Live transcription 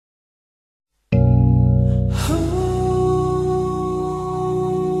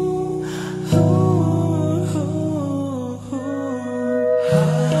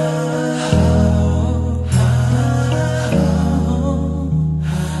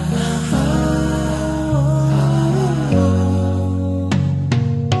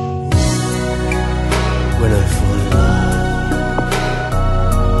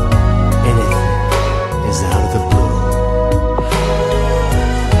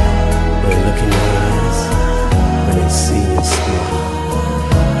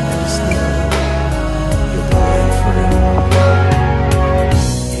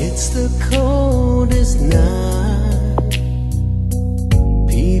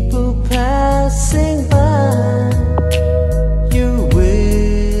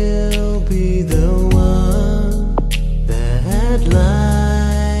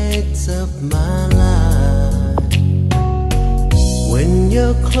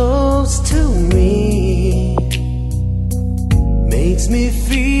close to me makes me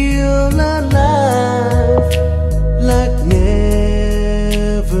feel alive like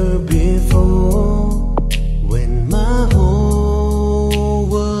never before. When my whole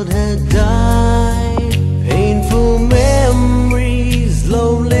world had died, painful memories,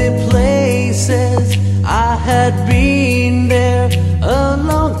 lonely places, I had been there a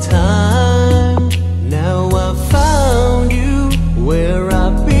long time. Now I found you where I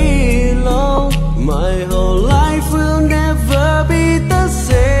belong. My whole life will never be the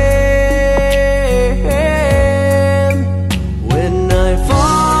same. When I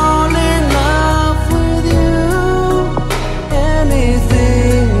fall in love with you,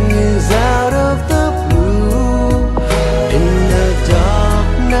 anything is out of the blue. In the dark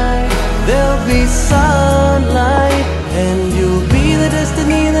night there'll be sunlight, and you'll be the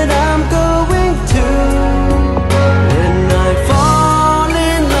destiny that I'm going to. When I fall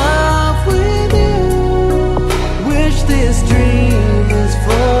in love with you, wish this dream is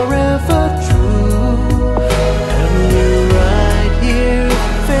forever true. Have you right here,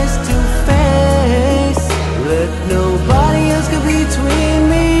 face to face. Let nobody else get between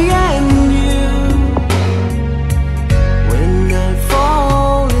me and you. When I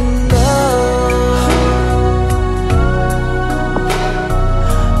fall in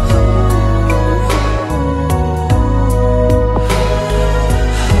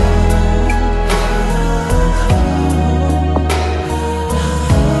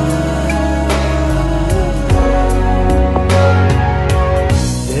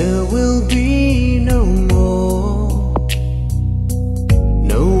there will be no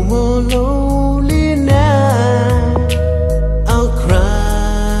more lonely night. I'll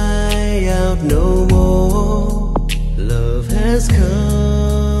cry out no more. Love has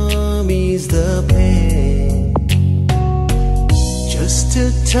come, ease the pain. Just to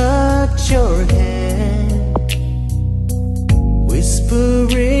touch your hand,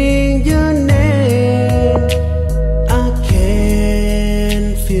 whispering your name, I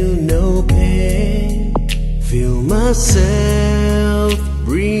can feel no pain. Feel myself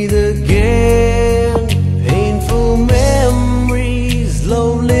breathe again. Painful memories,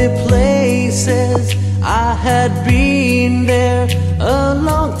 lonely places, I had been there a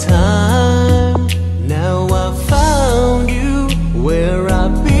long time. Now I found you where I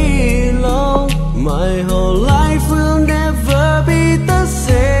belong. My whole life will never be the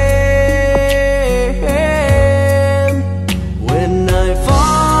same. When I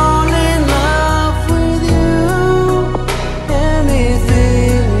fall in love with you,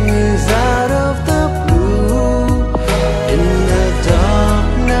 anything is out of the blue. In the dark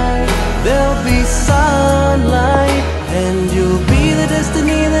night there'll be sunlight, and you'll be the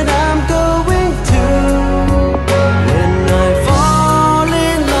destiny that I'm going to. When I fall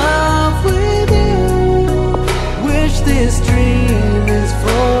in love with you, wish this dream is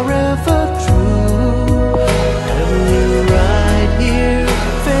forever true. Have you right here,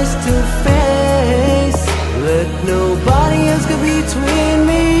 face to face. Let nobody else get between